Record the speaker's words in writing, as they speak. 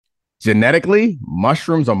Genetically,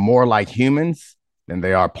 mushrooms are more like humans than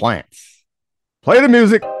they are plants. Play the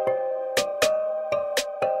music.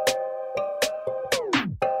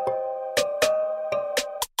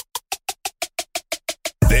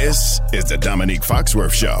 This is the Dominique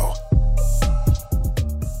Foxworth Show.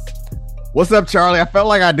 What's up, Charlie? I felt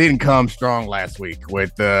like I didn't come strong last week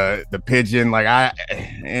with the pigeon.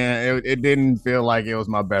 It didn't feel like it was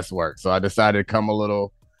my best work, so I decided to come a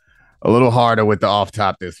little harder with the off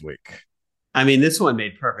top this week. I mean, this one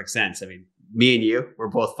made perfect sense. I mean, me and you, we're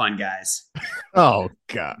both fun guys. Oh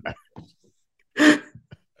God.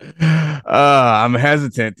 I'm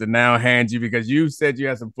hesitant to now hand you because you said you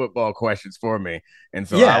had some football questions for me, and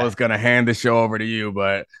so I was gonna hand the show over to you,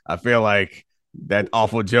 but I feel like that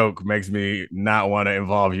awful joke makes me not want to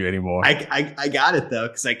involve you anymore. I got it though,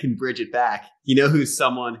 because I can bridge it back. You know who's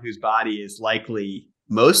someone whose body is likely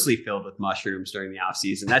mostly filled with mushrooms during the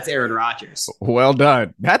offseason? That's Aaron Rodgers. Well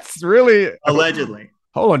done. That's really allegedly.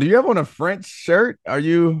 Hold on. Do you have on a French shirt? Are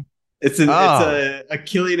you? It's a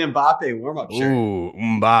Kylian Mbappe warm-up shirt. Ooh,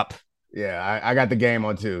 Mbappe. Yeah, I got the game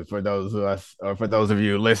on too. For those of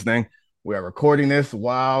you listening, we are recording this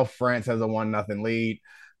while France has a 1-0 lead.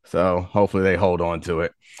 So hopefully they hold on to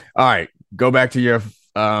it. All right, go back to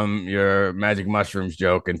your magic mushrooms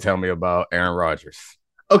joke and tell me about Aaron Rodgers.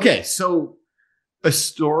 Okay, so a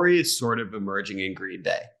story is sort of emerging in Green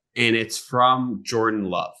Bay, and it's from Jordan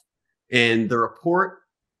Love. And the report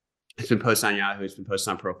has been posted on Yahoo, it's been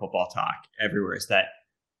posted on Pro Football Talk, everywhere, is that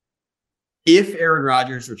if Aaron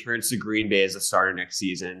Rodgers returns to Green Bay as a starter next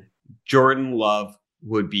season, Jordan Love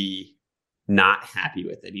would be not happy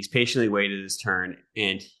with it. He's patiently waited his turn.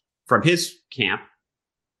 And from his camp,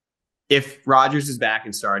 if Rodgers is back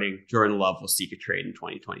and starting, Jordan Love will seek a trade in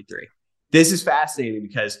 2023. This is fascinating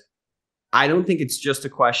because I don't think it's just a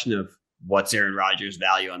question of what's Aaron Rodgers'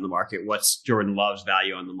 value on the market, what's Jordan Love's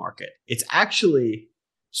value on the market. It's actually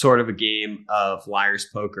sort of a game of liar's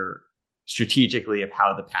poker strategically of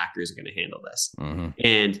how the Packers are going to handle this. Mm-hmm.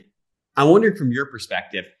 And I'm wondering from your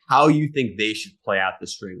perspective, how you think they should play out the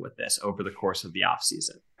string with this over the course of the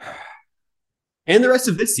offseason and the rest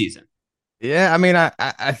of this season. Yeah, I mean,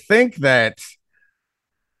 I think that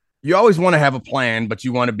you always want to have a plan, but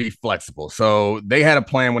you want to be flexible. So they had a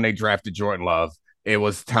plan when they drafted Jordan Love. It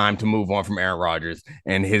was time to move on from Aaron Rodgers,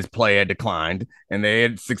 and his play had declined. And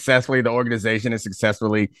the organization had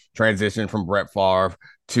successfully transitioned from Brett Favre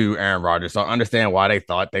to Aaron Rodgers. So I understand why they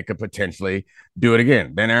thought they could potentially do it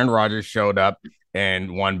again. Then Aaron Rodgers showed up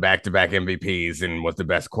and won back-to-back MVPs and was the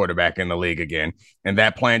best quarterback in the league again. And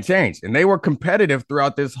that plan changed. And they were competitive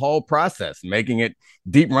throughout this whole process, making it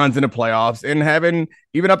deep runs in the playoffs and having,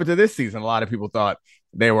 even up into this season, a lot of people thought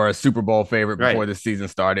they were a Super Bowl favorite before the season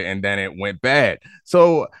started, and then it went bad.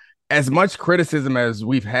 So as much criticism as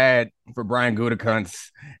we've had for Brian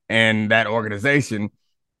Gutekunst and that organization,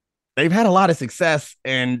 they've had a lot of success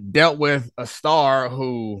and dealt with a star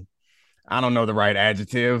who, I don't know the right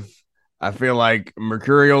adjective. I feel like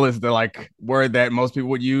mercurial is the word that most people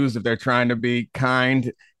would use if they're trying to be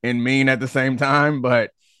kind and mean at the same time.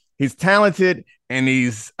 But he's talented and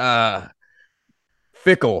he's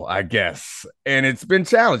fickle, I guess. And it's been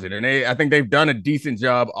challenging. And I think they've done a decent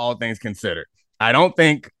job, all things considered. I don't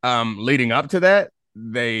think leading up to that,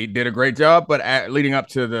 they did a great job. But leading up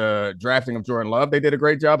to the drafting of Jordan Love, they did a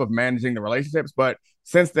great job of managing the relationships. But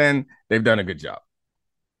since then, they've done a good job.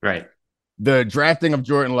 Right. The drafting of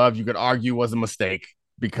Jordan Love, you could argue, was a mistake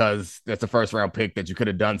because that's a first round pick that you could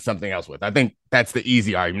have done something else with. I think that's the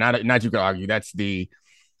easy argument. Not you could argue. That's the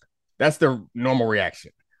normal reaction.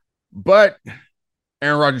 But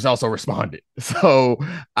Aaron Rodgers also responded. So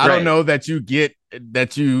I don't know that you get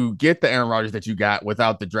the Aaron Rodgers that you got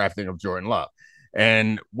without the drafting of Jordan Love.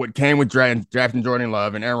 And what came with drafting Jordan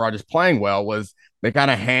Love and Aaron Rodgers playing well was they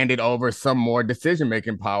kind of handed over some more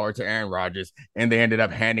decision-making power to Aaron Rodgers, and they ended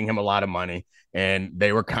up handing him a lot of money. And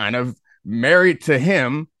they were kind of married to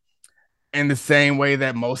him in the same way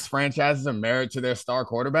that most franchises are married to their star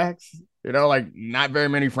quarterbacks. You know, like not very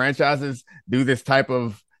many franchises do this type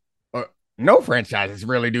of no franchises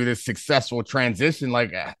really do this successful transition.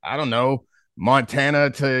 Like, I don't know, Montana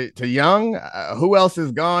to Young. Who else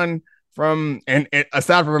has gone from, and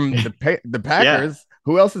aside from the Packers,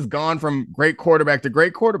 who else has gone from great quarterback to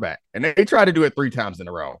great quarterback? And they try to do it 3 times in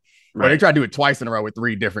a row. Right. Or they try to do it twice in a row with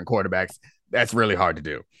 3 different quarterbacks. That's really hard to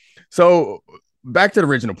do. So back to the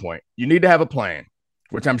original point, you need to have a plan,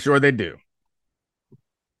 which I'm sure they do.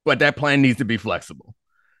 But that plan needs to be flexible.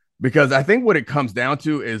 Because I think what it comes down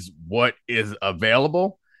to is what is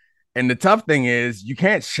available. And the tough thing is you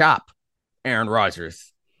can't shop Aaron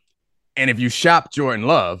Rodgers. And if you shop Jordan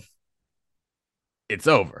Love, it's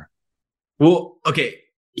over. Well, okay.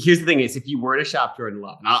 here's the thing: is if you were to shop Jordan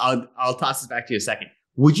Love, and I'll toss this back to you in a second.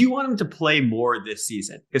 Would you want him to play more this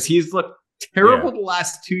season? Because he's looked terrible the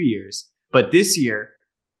last 2 years, but this year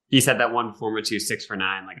he's had that one performance. He was 6 for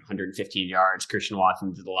 9, like 115 yards. Christian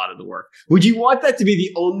Watson did a lot of the work. Would you want that to be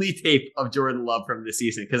the only tape of Jordan Love from this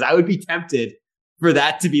season? Because I would be tempted for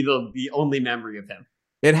that to be the only memory of him.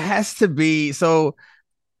 It has to be. So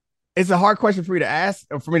it's a hard question for me to ask,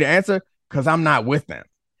 or for me to answer, because I'm not with them.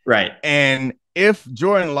 Right. And if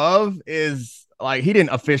Jordan Love is like, he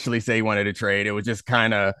didn't officially say he wanted to trade. It was just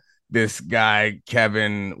kind of this guy,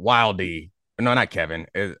 Kevin Wildy. No, not Kevin.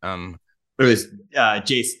 It was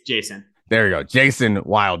Jason. There you go. Jason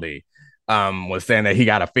Wildy was saying that he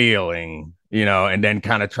got a feeling, and then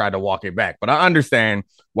kind of tried to walk it back. But I understand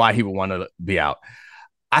why he would want to be out.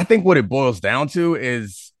 I think what it boils down to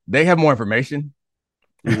is they have more information.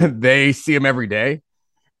 Mm-hmm. They see him every day.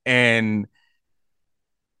 And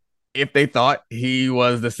if they thought he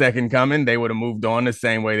was the second coming, they would have moved on the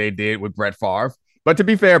same way they did with Brett Favre. But to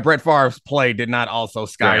be fair, Brett Favre's play did not also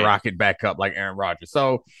skyrocket back up like Aaron Rodgers.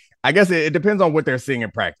 So I guess it depends on what they're seeing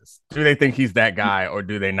in practice. Do they think he's that guy, or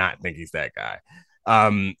do they not think he's that guy?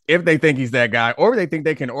 If they think he's that guy, or they think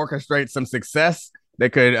they can orchestrate some success, they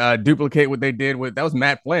could duplicate what they did with, that was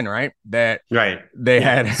Matt Flynn, right? They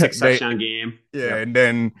had 6 touchdown game. Yeah, yep. And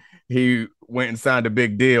then he went and signed a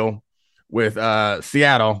big deal with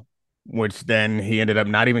Seattle, which then he ended up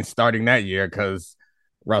not even starting that year because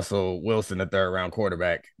Russell Wilson, the third round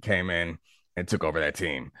quarterback, came in and took over that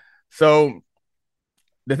team. So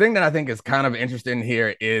the thing that I think is kind of interesting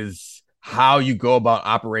here is how you go about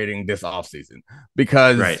operating this offseason,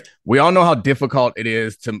 because we all know how difficult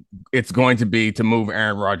it's going to be to move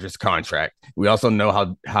Aaron Rodgers' contract. We also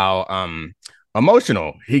know how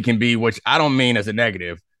emotional he can be, which I don't mean as a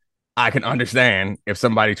negative. I can understand if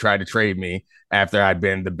somebody tried to trade me after I'd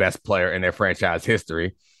been the best player in their franchise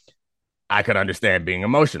history. I could understand being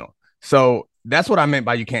emotional. So that's what I meant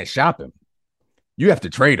by you can't shop him. You have to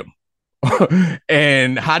trade him.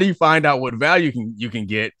 And how do you find out what value you can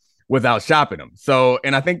get without shopping him? So,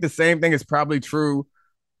 and I think the same thing is probably true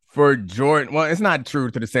for Jordan. Well, it's not true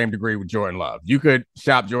to the same degree with Jordan Love. You could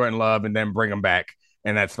shop Jordan Love and then bring him back,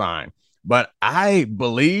 and that's fine. But I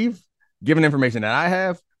believe, given the information that I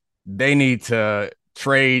have, they need to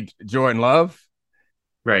trade Jordan Love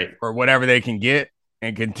for whatever they can get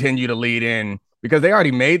and continue to lead in, because they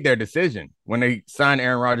already made their decision when they signed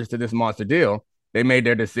Aaron Rodgers to this monster deal. They made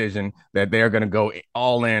their decision that they're going to go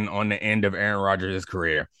all in on the end of Aaron Rodgers'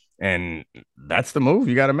 career. And that's the move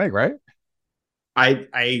you got to make, right?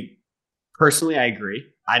 I personally, I agree.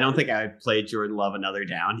 I don't think I would play Jordan Love another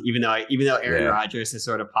down, even though Aaron Rodgers has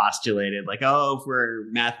sort of postulated like, oh, if we're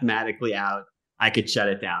mathematically out, I could shut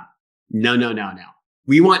it down. No.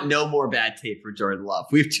 We want no more bad tape for Jordan Love.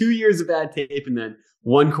 We have 2 years of bad tape and then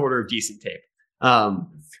 1 quarter of decent tape. But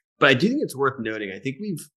I do think it's worth noting, I think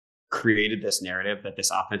we've created this narrative that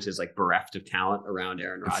this offense is like bereft of talent around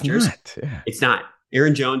Aaron Rodgers. It's not.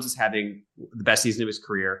 Aaron Jones is having the best season of his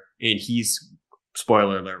career, and he's,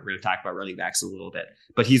 spoiler alert, we're going to talk about running backs a little bit,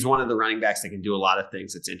 but he's one of the running backs that can do a lot of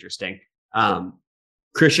things that's interesting.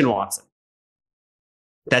 Christian Watson.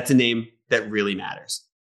 That's a name that really matters,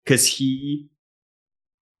 because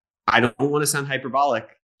I don't want to sound hyperbolic,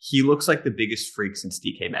 he looks like the biggest freak since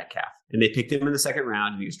DK Metcalf. And they picked him in the second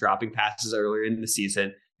round, and he was dropping passes earlier in the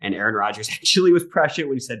season. And Aaron Rodgers actually was prescient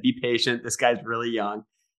when he said, be patient. This guy's really young.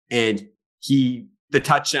 And the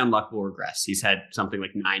touchdown luck will regress. He's had something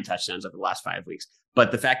like 9 touchdowns over the last 5 weeks.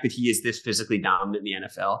 But the fact that he is this physically dominant in the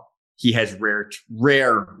NFL, he has rare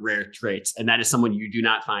traits. And that is someone you do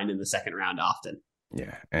not find in the second round often.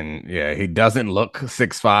 Yeah. And he doesn't look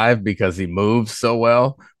 6'5" because he moves so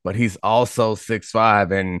well, but he's also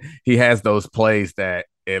 6'5", and he has those plays that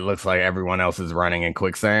it looks like everyone else is running in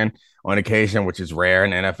quicksand on occasion, which is rare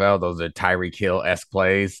in NFL. Those are Tyreek Hill-esque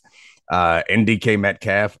plays, NDK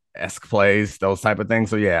Metcalf-esque plays, those type of things.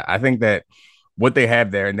 So yeah, I think that what they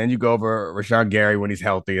have there, and then you go over Rashawn Gary when he's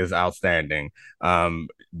healthy, is outstanding.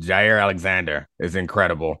 Jair Alexander is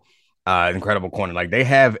incredible. Incredible corner. Like, they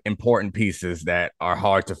have important pieces that are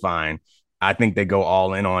hard to find. I think they go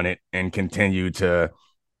all in on it and continue to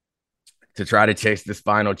try to chase this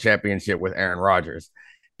final championship with Aaron Rodgers.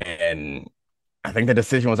 And I think the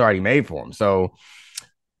decision was already made for him. So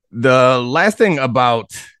the last thing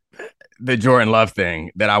about the Jordan Love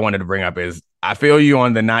thing that I wanted to bring up is, I feel you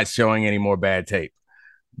on the not showing any more bad tape,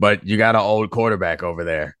 but you got an old quarterback over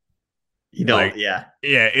there. You don't, yeah,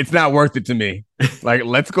 it's not worth it to me. Like,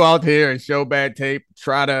 let's go out here and show bad tape,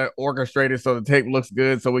 try to orchestrate it so the tape looks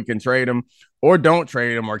good so we can trade him, or don't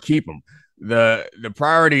trade him or keep him. the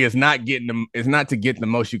priority is not to get the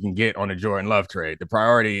most you can get on a Jordan Love trade. The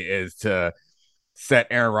priority is to set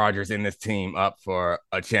Aaron Rodgers and this team up for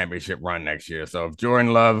a championship run next year. So if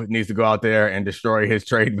Jordan Love needs to go out there and destroy his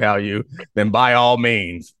trade value, then by all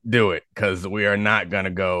means do it, because we are not going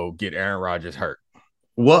to go get Aaron Rodgers hurt.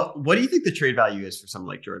 What do you think the trade value is for someone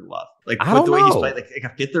like Jordan Love? Like with the way he's played, like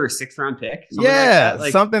a fifth or a sixth round pick? Yeah,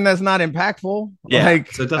 like something that's not impactful. Yeah,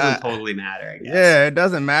 like, so it doesn't totally matter, I guess. Yeah, it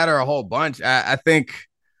doesn't matter a whole bunch. I think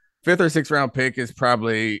fifth or sixth round pick is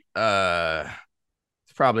probably it's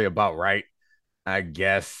probably about right, I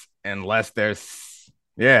guess, unless there's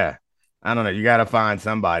I don't know. You got to find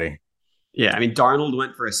somebody. Yeah, I mean, Darnold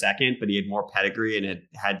went for a second, but he had more pedigree and it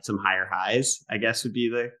had some higher highs, I guess would be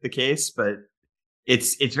the case. But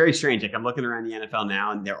it's very strange. Like I'm looking around the NFL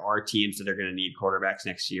now, and there are teams that are going to need quarterbacks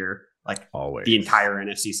next year. Like always, the entire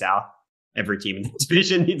NFC South. Every team in the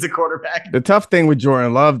division needs a quarterback. The tough thing with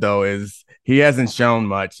Jordan Love, though, is he hasn't shown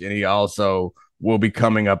much, and he also will be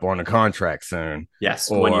coming up on a contract soon. Yes,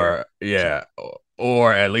 or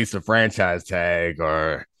at least a franchise tag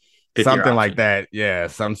or something like that. Yeah,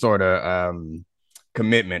 some sort of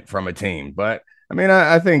commitment from a team. But I mean,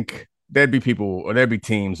 I think there'd be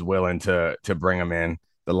teams willing to bring him in,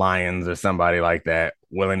 the Lions or somebody like that,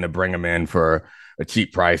 willing to bring him in for a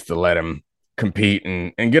cheap price to let him compete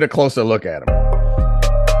and get a closer look at him.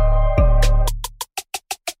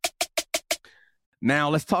 Now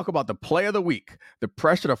let's talk about the play of the week. The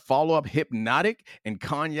pressure to follow up Hypnotic and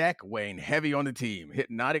Cognac weighing heavy on the team.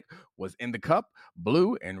 Hypnotic was in the cup,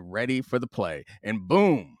 blue, and ready for the play. And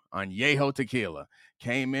boom, Añejo Tequila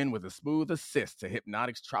came in with a smooth assist to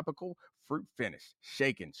Hypnotic's tropical fruit finish.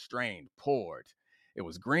 Shaken, strained, poured. It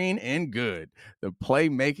was green and good. The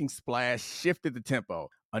playmaking splash shifted the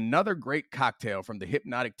tempo. Another great cocktail from the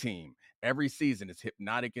Hypnotic team. Every season is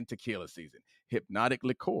Hypnotic and Tequila season. Hypnotic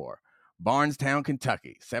Liqueur. Barnstown,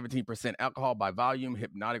 Kentucky. 17% alcohol by volume.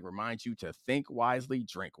 Hypnotic reminds you to think wisely,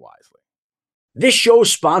 drink wisely. This show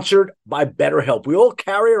is sponsored by BetterHelp. We all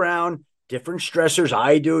carry around different stressors.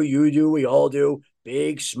 I do, you do, we all do,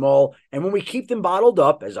 big, small. And when we keep them bottled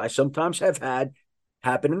up, as I sometimes have had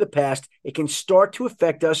happen in the past, it can start to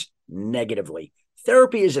affect us negatively.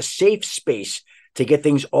 Therapy is a safe space to get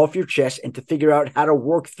things off your chest and to figure out how to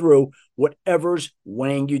work through whatever's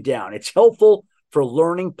weighing you down. It's helpful for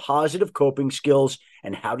learning positive coping skills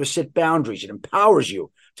and how to set boundaries. It empowers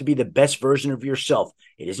you to be the best version of yourself.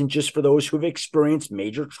 It isn't just for those who have experienced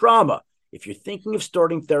major trauma. If you're thinking of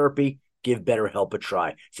starting therapy, give BetterHelp a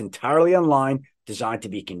try. It's entirely online, designed to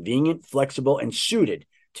be convenient, flexible, and suited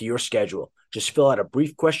to your schedule. Just fill out a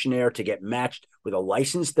brief questionnaire to get matched with a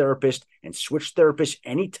licensed therapist and switch therapists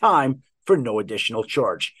anytime for no additional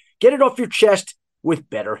charge. Get it off your chest with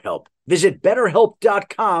BetterHelp. Visit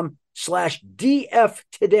BetterHelp.com/DF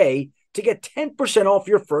today to get 10% off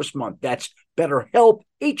your first month. That's BetterHelp,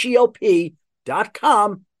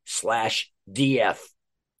 HELP.com/DF.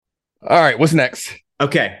 All right, what's next?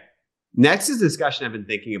 Okay. Next is a discussion I've been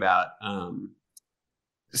thinking about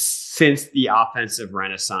since the offensive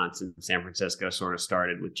renaissance in San Francisco sort of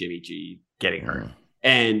started with Jimmy G getting hurt.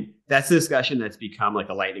 And that's a discussion that's become like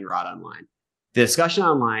a lightning rod online. The discussion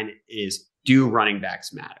online is, do running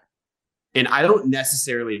backs matter? And I don't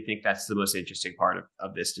necessarily think that's the most interesting part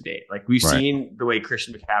of this debate. Like we've seen the way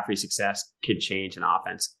Christian McCaffrey's success can change an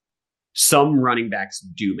offense. Some running backs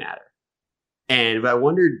do matter. And what I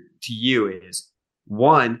wondered to you is,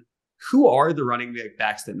 one, who are the running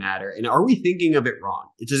backs that matter? And are we thinking of it wrong?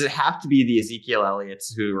 Does it have to be the Ezekiel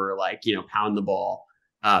Elliott's who are like, pound the ball,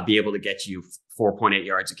 be able to get you 4.8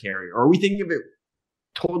 yards a carry? Or are we thinking of it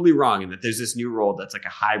totally wrong and that there's this new role that's like a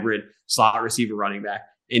hybrid slot receiver running back?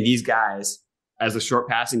 And these guys, as the short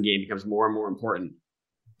passing game becomes more and more important,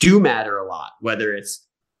 do matter a lot, whether it's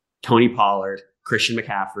Tony Pollard, Christian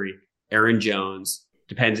McCaffrey, Aaron Jones,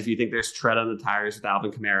 depends if you think there's tread on the tires with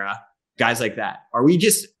Alvin Kamara, guys like that. Are we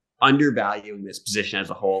just undervaluing this position as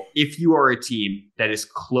a whole if you are a team that is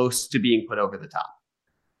close to being put over the top?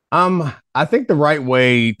 I think the right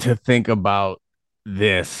way to think about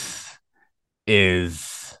this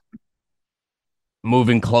is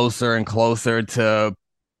moving closer and closer to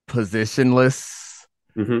positionless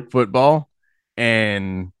football,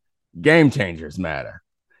 and game changers matter.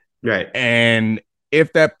 Right. And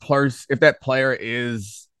if that player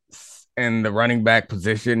is in the running back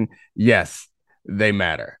position, yes, they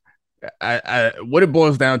matter. What it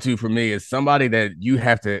boils down to for me is somebody that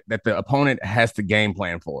the opponent has to game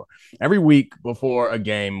plan for. Every week before a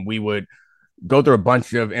game, we would go through a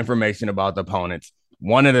bunch of information about the opponents.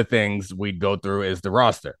 One of the things we'd go through is the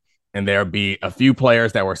roster, and there'd be a few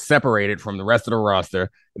players that were separated from the rest of the roster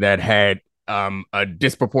that had a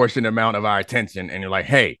disproportionate amount of our attention. And you're like,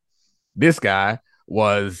 hey, this guy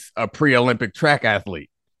was a pre-Olympic track athlete.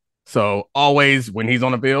 So always when he's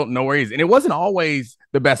on the field, no worries. And it wasn't always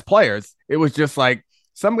the best players. It was just like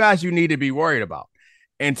some guys you need to be worried about.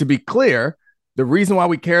 And to be clear, the reason why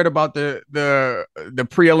we cared about the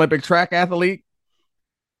pre-Olympic track athlete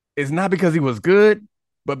is not because he was good,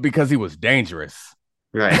 but because he was dangerous.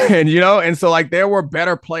 Right. And, you know, and so like there were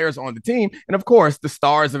better players on the team. And of course, the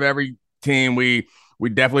stars of every team, we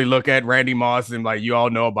definitely look at Randy Moss and like you all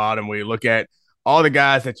know about him. We look at all the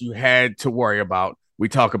guys that you had to worry about. We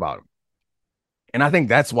talk about them. And I think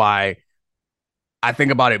that's why I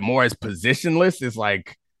think about it more as positionless. Is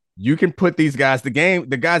like you can put these guys, the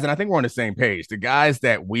guys, and I think we're on the same page. The guys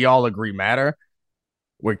that we all agree matter,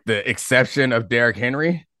 with the exception of Derrick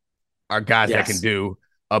Henry, are guys that can do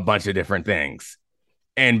a bunch of different things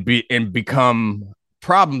and become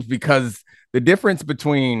problems, because the difference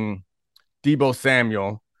between Deebo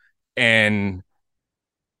Samuel and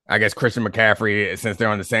I guess Christian McCaffrey, since they're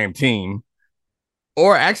on the same team,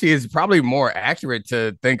 or actually it's probably more accurate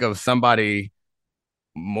to think of somebody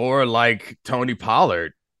more like Tony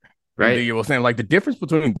Pollard, right? Deebo Samuel, like the difference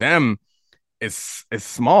between them is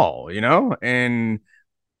small, you know, and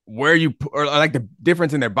where you or like the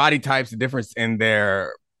difference in their body types, the difference in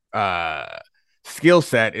their skill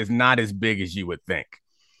set is not as big as you would think.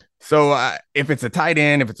 So if it's a tight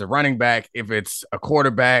end, if it's a running back, if it's a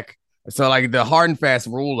quarterback, so like the hard and fast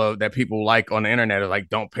rule of that people like on the internet is like,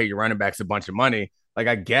 don't pay your running backs a bunch of money. Like,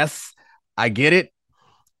 I guess I get it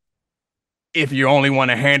if you only want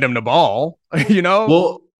to hand them the ball, you know?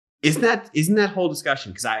 Well, isn't that whole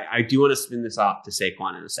discussion? Because I do want to spin this off to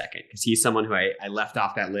Saquon in a second, because he's someone who I left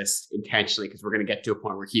off that list intentionally, because we're going to get to a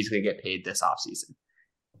point where he's going to get paid this offseason.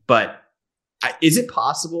 But is it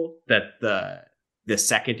possible that the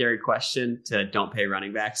secondary question to don't pay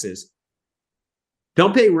running backs is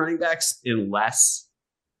don't pay running backs unless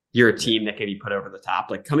you're a team that can be put over the top?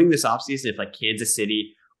 Like coming this offseason, if like Kansas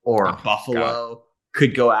City or Buffalo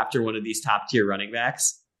could go after one of these top tier running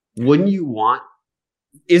backs, wouldn't you want?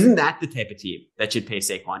 Isn't that the type of team that should pay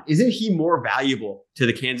Saquon? Isn't he more valuable to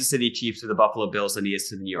the Kansas City Chiefs or the Buffalo Bills than he is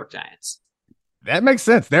to the New York Giants? That makes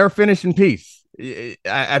sense. They're a finishing piece.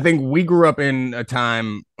 I think we grew up in a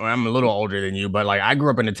time, I'm a little older than you, but like I grew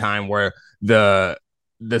up in a time where the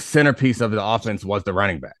centerpiece of the offense was the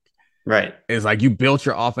running back. Right. It's like you built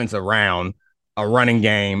your offense around a running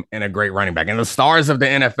game and a great running back. And the stars of the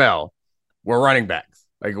NFL were running backs.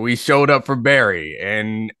 Like we showed up for Barry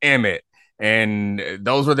and Emmett, and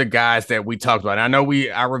those were the guys that we talked about. And I know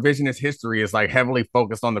our revisionist history is like heavily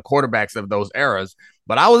focused on the quarterbacks of those eras,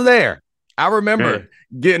 but I was there. I remember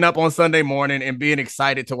getting up on Sunday morning and being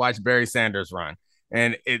excited to watch Barry Sanders run.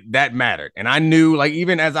 And that mattered. And I knew, like,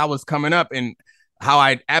 even as I was coming up, and how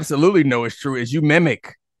I absolutely know is true is you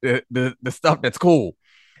mimic the stuff that's cool.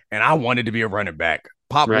 And I wanted to be a running back.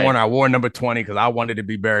 Pop Warner, I wore number 20 because I wanted to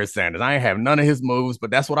be Barry Sanders. I ain't have none of his moves, but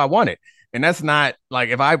that's what I wanted. And that's not like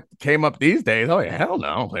if I came up these days, oh, yeah, hell no,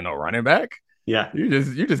 I don't play no running back. Yeah. You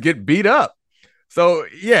just get beat up. So,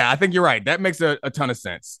 yeah, I think you're right. That makes a ton of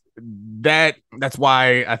sense. That's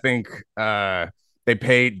why I think they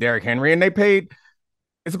paid Derrick Henry, and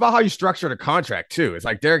it's about how you structure the contract too. It's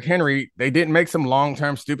like Derrick Henry, they didn't make some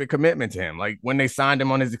long-term stupid commitment to him. Like when they signed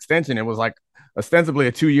him on his extension, it was like ostensibly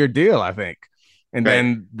a 2-year deal, I think. And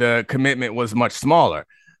then the commitment was much smaller.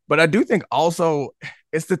 But I do think also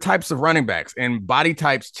it's the types of running backs, and body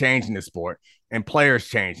types change in this sport, and players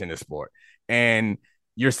change in this sport. And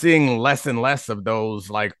you're seeing less and less of those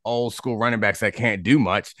like old school running backs that can't do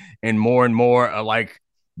much, and more like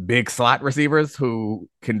big slot receivers who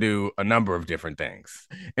can do a number of different things.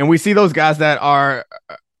 And we see those guys that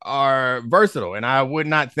are versatile. And I would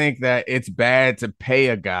not think that it's bad to pay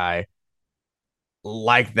a guy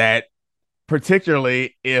like that,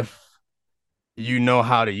 particularly if you know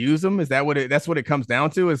how to use them. That's what it comes down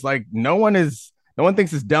to. It's like no one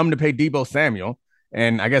thinks it's dumb to pay Deebo Samuel.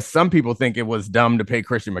 And I guess some people think it was dumb to pay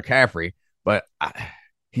Christian McCaffrey, but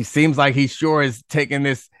he seems like he sure is taking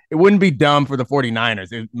this. It wouldn't be dumb for the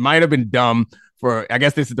 49ers. It might have been dumb for, I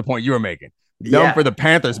guess this is the point you were making. Dumb for the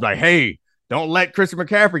Panthers, like, hey, don't let Christian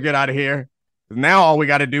McCaffrey get out of here. Now all we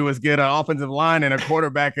got to do is get an offensive line and a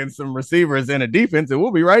quarterback and some receivers and a defense, and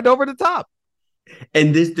we'll be right over the top.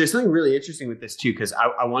 And there's something really interesting with this too, because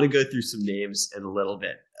I want to go through some names in a little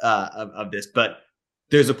bit of this, but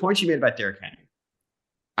there's a point you made about Derrick Henry.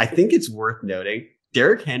 I think it's worth noting,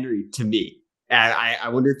 Derrick Henry, to me, and I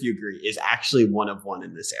wonder if you agree, is actually one of one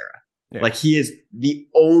in this era. Yeah. Like he is the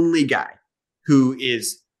only guy who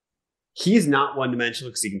he's not one dimensional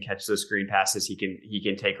because he can catch those screen passes, he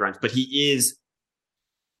can take runs, but he is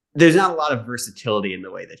there's not a lot of versatility in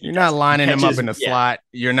the way that you're not lining him up in the yeah. slot.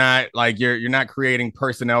 You're not like you're not creating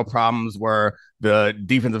personnel problems where the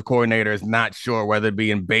defensive coordinator is not sure whether to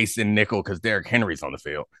be in base and nickel because Derrick Henry's on the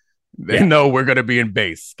field. They know we're going to be in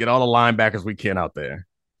base. Get all the linebackers we can out there.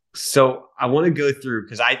 So I want to go through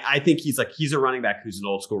because I think he's a running back who's an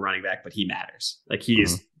old school running back, but he matters. Like he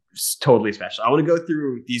is totally special. I want to go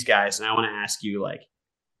through these guys and I want to ask you, like,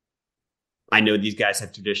 I know these guys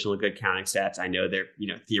have traditionally good counting stats. I know they're,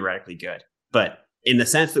 theoretically good, but in the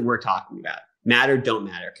sense that we're talking about, matter, don't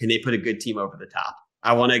matter. Can they put a good team over the top?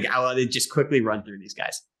 I want to just quickly run through these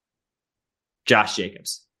guys. Josh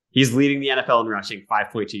Jacobs. He's leading the NFL in rushing,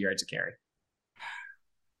 5.2 yards a carry.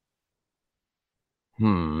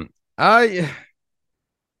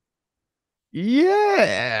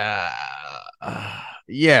 Yeah.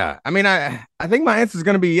 Yeah. I mean, I think my answer is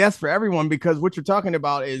going to be yes for everyone because what you're talking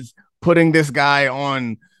about is putting this guy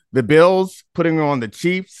on the Bills, putting him on the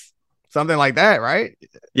Chiefs, something like that, right?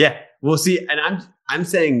 Yeah. We'll see. And I'm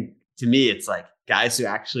saying, to me, it's like guys who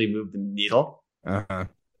actually move the needle.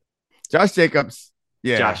 Josh Jacobs.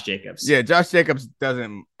 Yeah. Josh Jacobs. Yeah, Josh Jacobs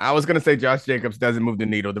doesn't. I was going to say Josh Jacobs doesn't move the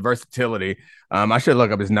needle. The versatility. I should look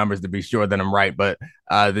up his numbers to be sure that I'm right, but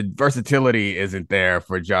the versatility isn't there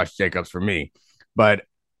for Josh Jacobs for me. But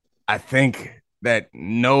I think that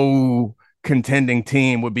no contending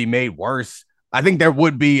team would be made worse. I think there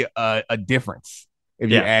would be a difference if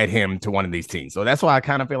you add him to one of these teams. So that's why I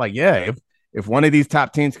kind of feel like, if one of these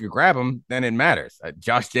top teams could grab him, then it matters.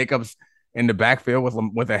 Josh Jacobs in the backfield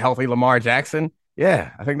with a healthy Lamar Jackson.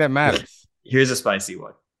 Yeah, I think that matters. Here's a spicy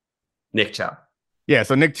one. Nick Chubb. Yeah,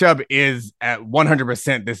 so Nick Chubb is at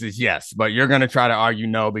 100%. This is yes, but you're going to try to argue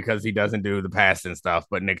no because he doesn't do the pass and stuff.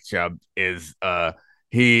 But Nick Chubb is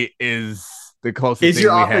he is the closest. Is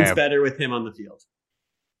your offense better with him on the field?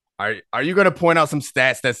 Are you going to point out some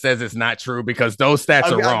stats that says it's not true because those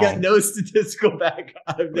stats are wrong? I've got no statistical backup.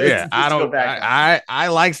 I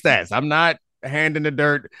like stats. I'm not hand in the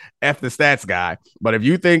dirt, F the stats guy. But if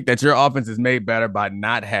you think that your offense is made better by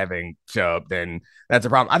not having Chubb, then that's a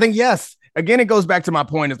problem. I think yes. Again, it goes back to my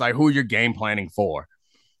point. It's like who you're game planning for.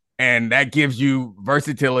 And that gives you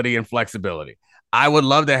versatility and flexibility. I would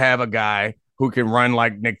love to have a guy who can run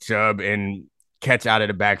like Nick Chubb and catch out of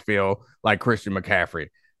the backfield like Christian McCaffrey.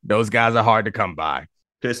 Those guys are hard to come by.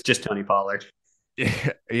 It's just Tony Pollard.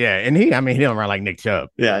 Yeah. And he don't run like Nick Chubb.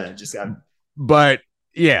 Yeah, But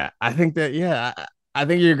yeah, I think that, I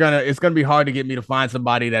think it's going to be hard to get me to find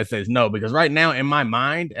somebody that says no, because right now in my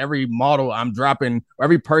mind, every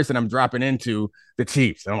person I'm dropping into the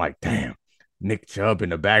Chiefs. And I'm like, damn, Nick Chubb in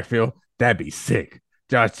the backfield, that'd be sick.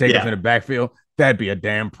 Josh Jacobs in the backfield, that'd be a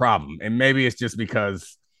damn problem. And maybe it's just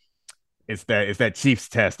because it's that Chiefs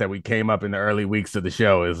test that we came up in the early weeks of the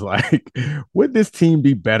show is like, would this team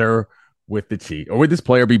be better with the Chiefs, or would this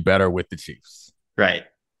player be better with the Chiefs? Right.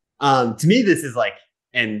 To me, this is like,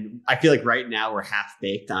 and I feel like right now we're half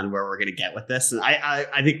baked on where we're going to get with this. And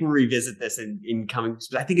I think we'll revisit this in coming.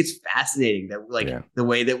 But I think it's fascinating that the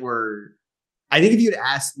way that I think if you'd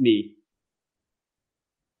asked me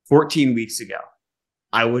 14 weeks ago,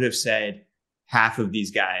 I would have said half of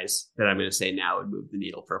these guys that I'm going to say now would move the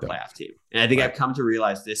needle for a playoff team. And I think I've come to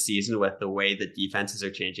realize this season with the way that defenses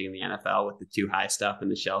are changing in the NFL with the too high stuff and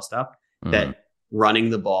the shell stuff, that running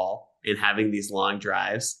the ball and having these long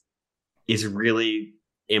drives is really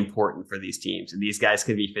important for these teams. And these guys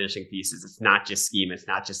can be finishing pieces. It's not just scheme. It's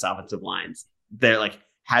not just offensive lines. They're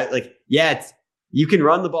you can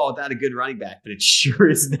run the ball without a good running back, but it sure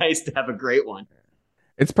is nice to have a great one.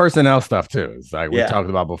 It's personnel stuff too. It's like we talked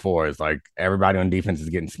about before. It's like everybody on defense is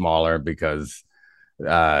getting smaller because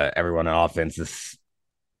everyone on offense is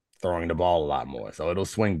throwing the ball a lot more. So it'll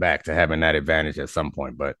swing back to having that advantage at some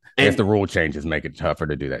point. But I guess the rule changes make it tougher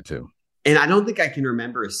to do that too. And I don't think I can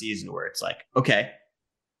remember a season where it's like, okay,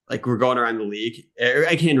 like we're going around the league.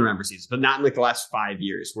 I can't remember seasons, but not in like the last 5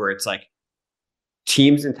 years where it's like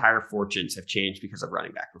teams' entire fortunes have changed because of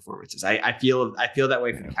running back performances. I feel that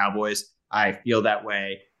way for the Cowboys. I feel that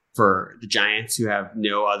way for the Giants, who have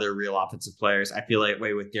no other real offensive players. I feel that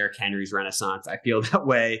way with Derrick Henry's renaissance. I feel that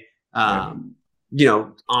way, on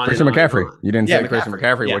Christian McCaffrey. You didn't say Christian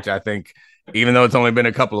McCaffrey, which I think, even though it's only been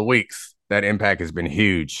a couple of weeks, that impact has been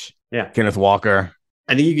huge. Yeah. Kenneth Walker.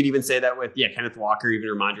 I think you could even say that with Kenneth Walker, even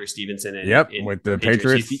Ramondre Stevenson. With the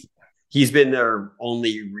Patriots. He's been their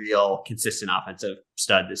only real consistent offensive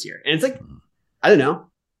stud this year. And it's like, I don't know,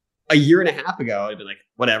 a year and a half ago, I'd been like,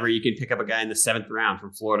 whatever, you can pick up a guy in the 7th round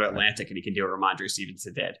from Florida Atlantic and he can do what Ramondre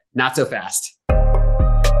Stevenson did. Not so fast.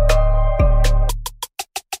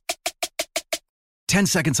 10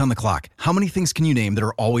 seconds on the clock. How many things can you name that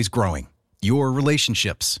are always growing? Your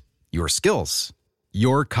relationships, your skills,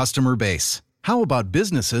 your customer base. How about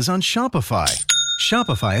businesses on Shopify?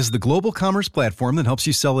 Shopify is the global commerce platform that helps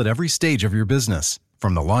you sell at every stage of your business.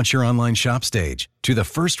 From the launch your online shop stage to the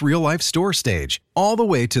first real-life store stage, all the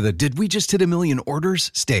way to the did we just hit a million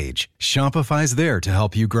orders stage, Shopify's there to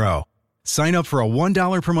help you grow. Sign up for a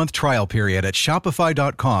 $1 per month trial period at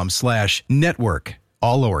shopify.com/network,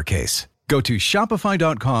 all lowercase. Go to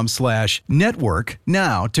shopify.com/network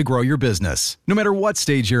now to grow your business, no matter what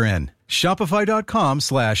stage you're in.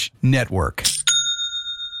 Shopify.com/network.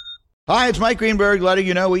 Hi, it's Mike Greenberg letting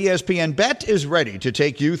you know ESPN Bet is ready to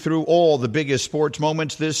take you through all the biggest sports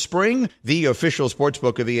moments this spring. The official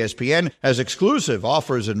sportsbook of ESPN has exclusive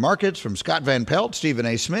offers and markets from Scott Van Pelt, Stephen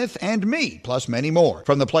A. Smith, and me, plus many more.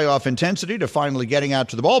 From the playoff intensity to finally getting out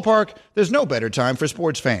to the ballpark, there's no better time for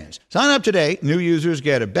sports fans. Sign up today. New users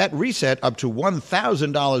get a bet reset up to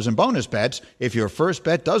 $1,000 in bonus bets if your first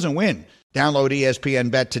bet doesn't win. Download ESPN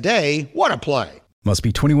Bet today. What a play. Must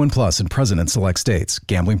be 21 plus and present in select states.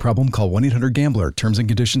 Gambling problem? Call 1-800-GAMBLER. Terms and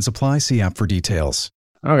conditions apply. See app for details.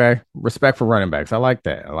 Okay. Respect for running backs. I like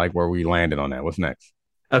that. I like where we landed on that. What's next?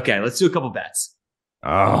 Okay, let's do a couple bets.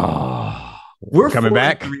 Oh, We're coming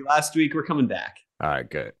back? Last week, we're coming back. All right,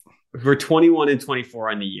 good. We're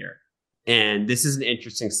 21-24 on the year. And this is an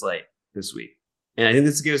interesting slate this week. And I think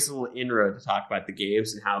this gives us a little inroad to talk about the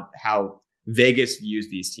games and how Vegas views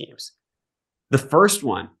these teams. The first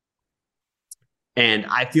one, and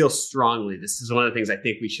I feel strongly, this is one of the things I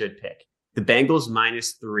think we should pick. The Bengals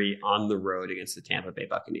 -3 on the road against the Tampa Bay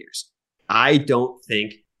Buccaneers. I don't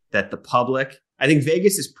think that the public, I think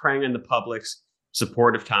Vegas is preying on the public's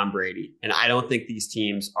support of Tom Brady. And I don't think these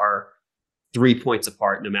teams are 3 points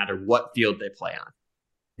apart no matter what field they play on.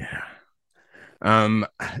 Yeah.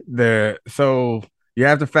 So you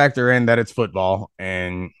have to factor in that it's football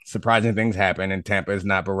and surprising things happen, and Tampa is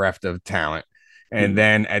not bereft of talent. And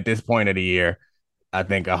then at this point of the year, I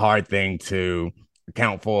think a hard thing to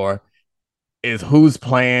account for is who's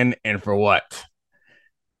playing and for what.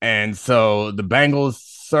 And so the Bengals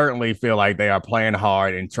certainly feel like they are playing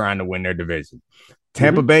hard and trying to win their division.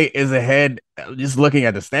 Tampa Bay is ahead. Just looking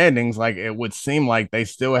at the standings, like it would seem like they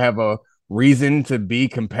still have a reason to be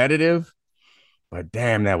competitive. But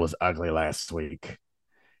damn, that was ugly last week.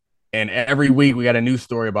 And every week we got a new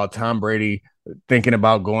story about Tom Brady thinking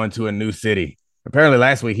about going to a new city. Apparently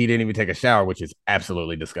last week he didn't even take a shower, which is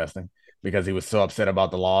absolutely disgusting because he was so upset about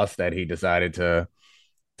the loss that he decided to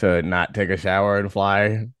not take a shower and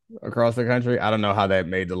fly across the country. I don't know how that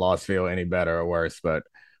made the loss feel any better or worse, but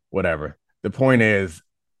whatever. The point is,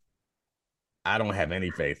 I don't have any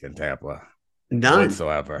faith in Tampa. None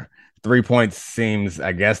whatsoever. 3 points seems,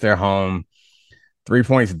 I guess they're home. 3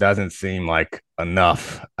 points doesn't seem like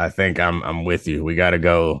enough. I think I'm with you. We got to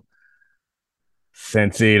go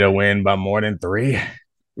Cincy to win by more than 3.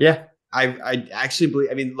 Yeah, I actually believe.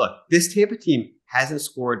 I mean, look, this Tampa team hasn't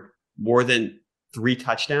scored more than 3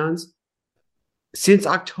 touchdowns since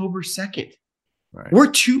October 2nd. Right. We're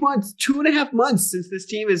 2.5 months since this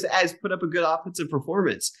team has put up a good offensive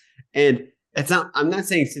performance. And I'm not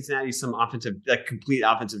saying Cincinnati's some complete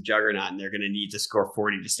offensive juggernaut and they're going to need to score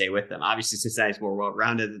 40 to stay with them. Obviously, Cincinnati's more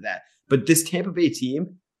well-rounded than that. But this Tampa Bay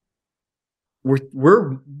team,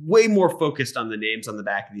 we're way more focused on the names on the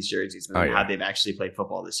back of these jerseys than how they've actually played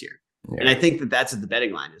football this year. Yeah. And I think that's what the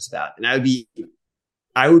betting line is about. And I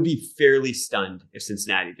would be fairly stunned if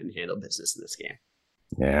Cincinnati didn't handle business in this game.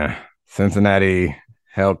 Yeah. Cincinnati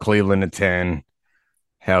held Cleveland to 10,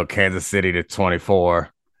 held Kansas City to 24,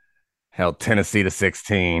 held Tennessee to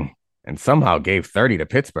 16, and somehow gave 30 to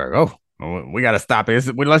Pittsburgh. Oh, we got to stop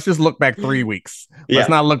it. Let's just look back 3 weeks. Let's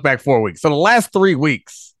not look back 4 weeks. So the last 3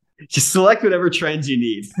 weeks. Just select whatever trends you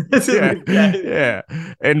need. Yeah.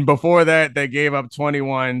 And before that, they gave up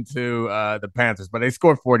 21 to the Panthers, but they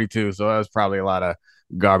scored 42. So that was probably a lot of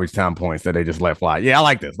garbage time points that they just let fly. Yeah, I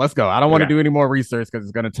like this. Let's go. I don't want to do any more research because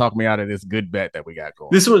it's going to talk me out of this good bet that we got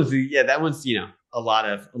going. This one's that one's a lot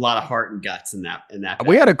of heart and guts in that bet.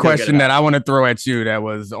 We had a question that I want to throw at you that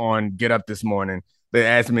was on Get Up this morning. They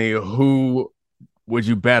asked me, who would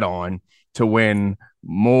you bet on to win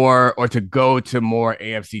more or to go to more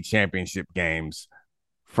AFC championship games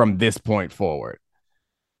from this point forward?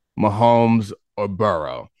 Mahomes or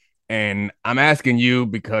Burrow? And I'm asking you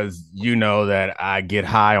because you know that I get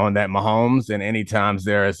high on that Mahomes, and anytime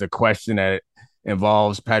there is a question that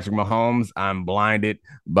involves Patrick Mahomes, I'm blinded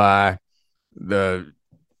by the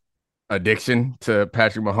addiction to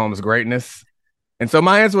Patrick Mahomes' greatness. And so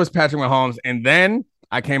my answer was Patrick Mahomes, and then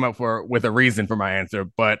I came up with a reason for my answer,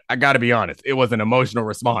 but I got to be honest, it was an emotional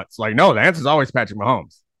response. Like, no, the answer is always Patrick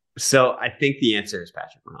Mahomes. So I think the answer is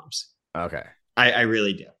Patrick Mahomes. Okay. I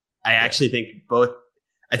really do. I actually think both.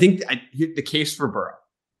 I think the case for Burrow,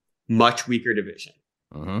 much weaker division.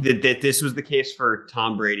 That this was the case for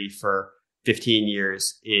Tom Brady for 15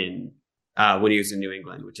 years when he was in New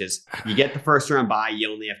England, which is you get the first round bye,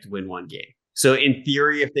 you only have to win one game. So in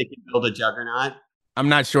theory, if they can build a juggernaut, I'm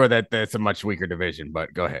not sure that that's a much weaker division,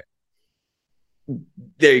 but go ahead.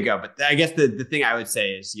 There you go. But I guess the thing I would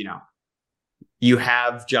say is, you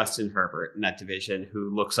have Justin Herbert in that division,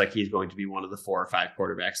 who looks like he's going to be one of the 4 or 5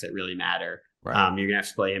 quarterbacks that really matter. Right. You're going to have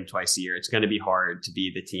to play him twice a year. It's going to be hard to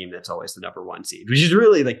be the team that's always the number 1 seed, which is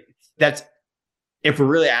really that's, if we're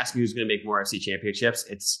really asking who's going to make more FC championships,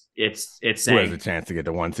 it's saying who has a chance to get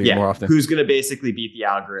the 1 seed more often. Who's going to basically beat the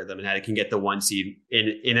algorithm and how it can get the 1 seed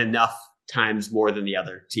in enough times more than the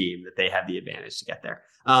other team that they have the advantage to get there.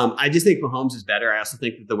 I just think Mahomes is better. I also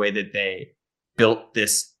think that the way that they built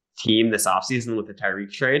this team this offseason with the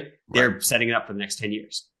Tyreek trade, they're setting it up for the next 10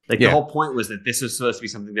 years. The whole point was that this was supposed to be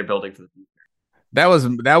something they're building for the future.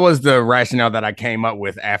 That was the rationale that I came up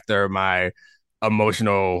with after my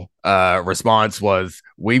emotional response was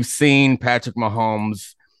we've seen Patrick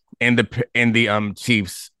Mahomes in the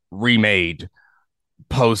Chiefs remade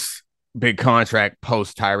post big contract,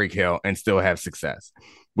 post Tyreek Hill, and still have success.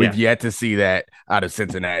 We've yet to see that out of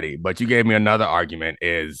Cincinnati. But you gave me another argument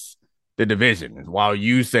is the division. While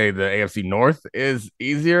you say the AFC North is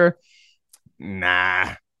easier,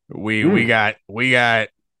 nah. We got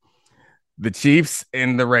the Chiefs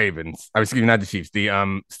and the Ravens. Excuse me, not the Chiefs. The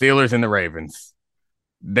Steelers and the Ravens.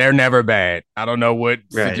 They're never bad. I don't know what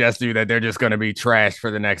suggests to you that they're just going to be trash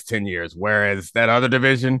for the next 10 years. Whereas that other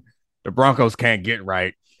division, the Broncos can't get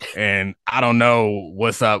right. And I don't know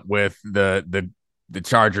what's up with the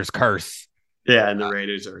Chargers curse. Yeah, and the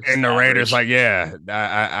Raiders are. And the Raiders, I'm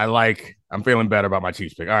feeling better about my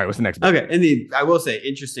Chiefs pick. All right, what's the next pick? Okay, and I will say,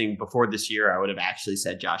 interesting. Before this year, I would have actually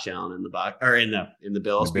said Josh Allen in the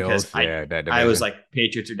Bills, because I was like,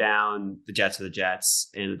 Patriots are down, the Jets are the Jets,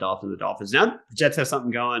 and the Dolphins. Now the Jets have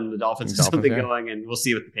something going, the Dolphins have something going, and we'll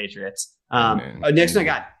see with the Patriots. Next one I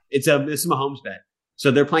got this is Mahomes bet. So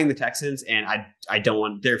they're playing the Texans, and I don't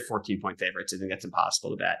want. They're 14-point favorites. I think that's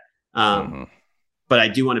impossible to bet. But I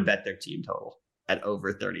do want to bet their team total at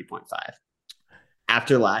over 30.5.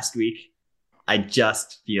 After last week, I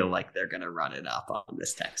just feel like they're going to run it up on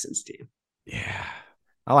this Texans team. Yeah,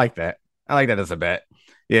 I like that. I like that as a bet.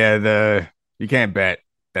 Yeah, you can't bet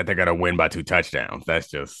that they're going to win by 2 touchdowns. That's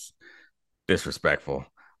just disrespectful.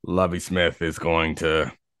 Lovie Smith is going to.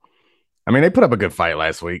 I mean, they put up a good fight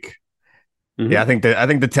last week. Mm-hmm. Yeah, I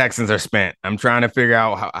think the Texans are spent. I'm trying to figure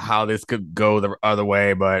out how this could go the other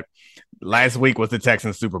way, but last week was the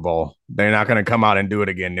Texans Super Bowl. They're not going to come out and do it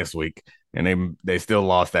again this week, and they still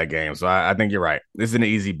lost that game. So I think you're right. This is an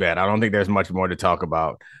easy bet. I don't think there's much more to talk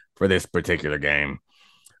about for this particular game.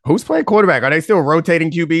 Who's playing quarterback? Are they still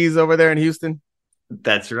rotating QBs over there in Houston?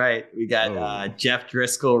 That's right. We got Jeff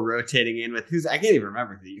Driscoll rotating in with I can't even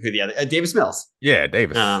remember who the other Davis Mills. Yeah,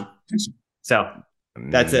 Davis. So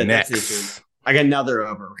that's it. That's it. I got another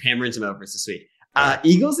over. Hammering some overs this week.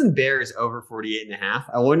 Eagles and Bears over 48.5.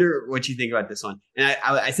 I wonder what you think about this one. And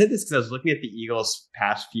I said this because I was looking at the Eagles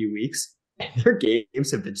past few weeks, and their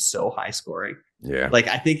games have been so high scoring. Yeah.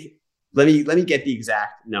 I think let me get the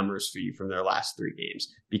exact numbers for you from their last 3 games,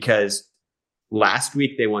 because last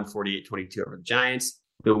week they won 48-22 over the Giants.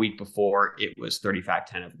 The week before it was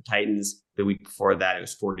 35-10 over the Titans. The week before that it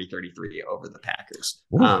was 40-33 over the Packers.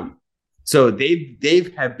 So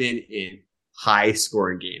they've have been in high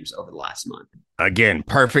scoring games over the last month. Again,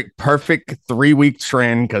 perfect 3-week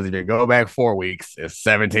trend, because if you go back 4 weeks, it's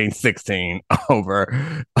 17-16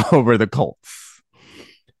 over the Colts.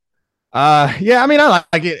 Yeah, I mean, I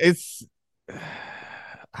like it. It's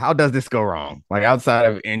how does this go wrong? Like, outside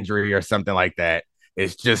of injury or something like that,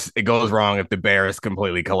 it's just it goes wrong if the Bears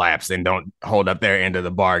completely collapse and don't hold up their end of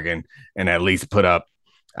the bargain and at least put up,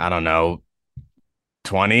 I don't know,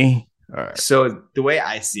 20. So the way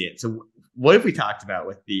I see it, so what have we talked about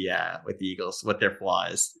with the Eagles? What their flaw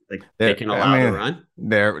is? Like, they can allow the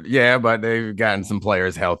run. But they've gotten some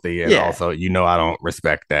players healthy, and also, I don't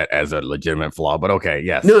respect that as a legitimate flaw. But okay,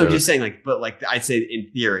 yes. No, I'm just saying, I'd say in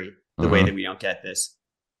theory, the way that we don't get this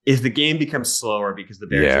is the game becomes slower because the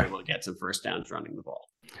Bears are able to get some first downs running the ball,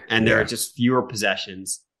 and there are just fewer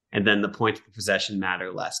possessions, and then the points per possession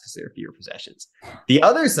matter less because there are fewer possessions. The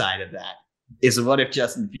other side of that is, what if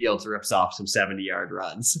Justin Fields rips off some 70-yard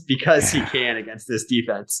runs because he can against this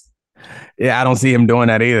defense? Yeah, I don't see him doing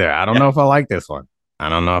that either. I don't know if I like this one.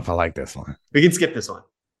 We can skip this one.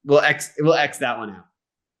 We'll X that one out.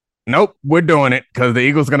 Nope, we're doing it because the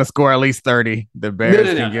Eagles going to score at least 30. The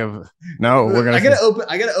Bears can give. No, we're going to.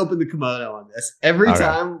 I gotta open the kimono on this. Every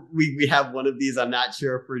time we have one of these, I'm not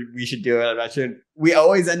sure if we should do it. I'm not sure. We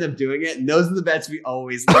always end up doing it, and those are the bets we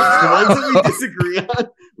always lose. The ones that we disagree on,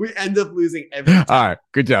 we end up losing every time. All right,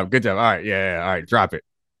 good job. All right, yeah. All right, drop it.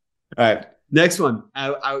 All right, next one.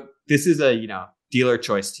 This is a dealer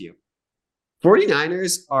choice to you.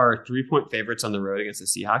 49ers are 3-point favorites on the road against the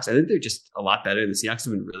Seahawks. I think they're just a lot better. The Seahawks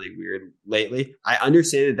have been really weird lately. I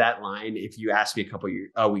understand that line, if you asked me a couple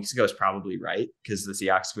weeks ago, is probably right because the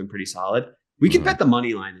Seahawks have been pretty solid. We could bet the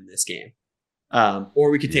money line in this game,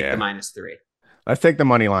 or we could take the -3. Let's take the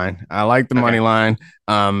money line. I like the money line.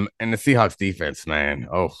 And the Seahawks defense, man.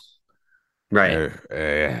 Oh, right.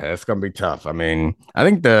 That's going to be tough. I mean,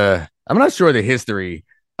 I'm not sure the history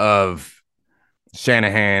of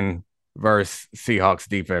Shanahan versus Seahawks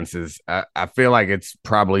defenses. I feel like it's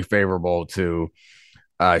probably favorable to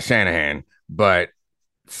Shanahan, but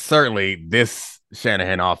certainly this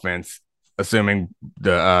Shanahan offense, assuming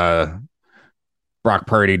the Brock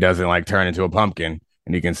Purdy doesn't turn into a pumpkin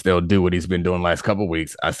and he can still do what he's been doing the last couple of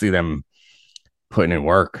weeks, I see them putting in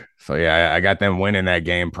work. So yeah, I got them winning that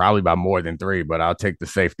game probably by more than 3, but I'll take the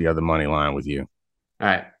safety of the money line with you. All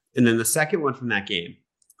right. And then the second one from that game,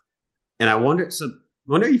 and I wonder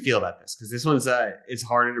how you feel about this, because this one's it's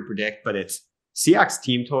harder to predict, but it's Seahawks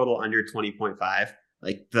team total under 20.5.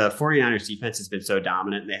 Like the 49ers defense has been so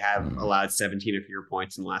dominant. They have allowed 17 or fewer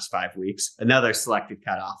points in the last 5 weeks. Another selected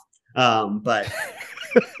cutoff. But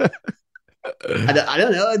I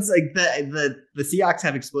don't know. It's like the Seahawks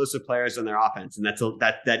have explosive players on their offense, and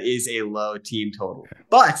that is a low team total.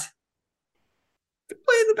 But they're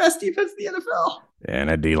playing the best defense in the NFL. Yeah, and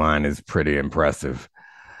that D-line is pretty impressive.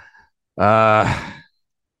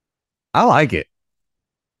 I like it.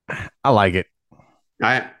 All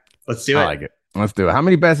right, let's do it. I like it. Let's do it. How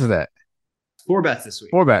many bets is that? 4 bets this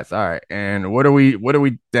week. 4 bets. All right. And what are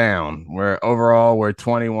we down? We're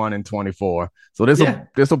 21 and 24. So this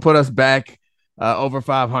will put us back over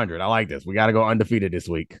 500. I like this. We got to go undefeated this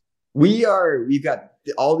week. We've got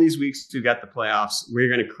all these weeks. We've got the playoffs. We're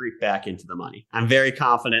going to creep back into the money. I'm very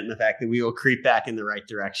confident in the fact that we will creep back in the right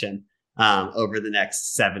direction over the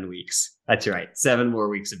next 7 weeks. That's right. 7 more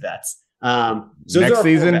weeks of bets.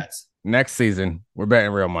 Next season, we're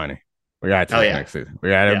betting real money. We got to next season. We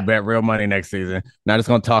got to bet real money next season. Not just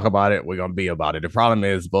going to talk about it. We're going to be about it. The problem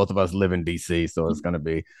is both of us live in DC, so it's going to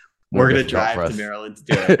be we're going to drive to Maryland to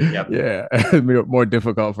do it. Yep. Yeah, more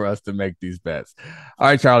difficult for us to make these bets. All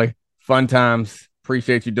right, Charlie. Fun times.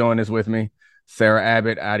 Appreciate you doing this with me. Sarah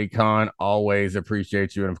Abbott, Adi Khan, always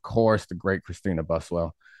appreciate you. And of course, the great Christina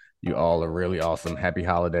Buswell. You all are really awesome. Happy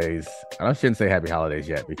holidays. I shouldn't say happy holidays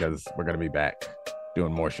yet because we're going to be back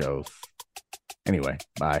doing more shows. Anyway,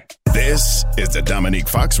 bye. This is the Dominique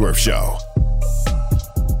Foxworth Show.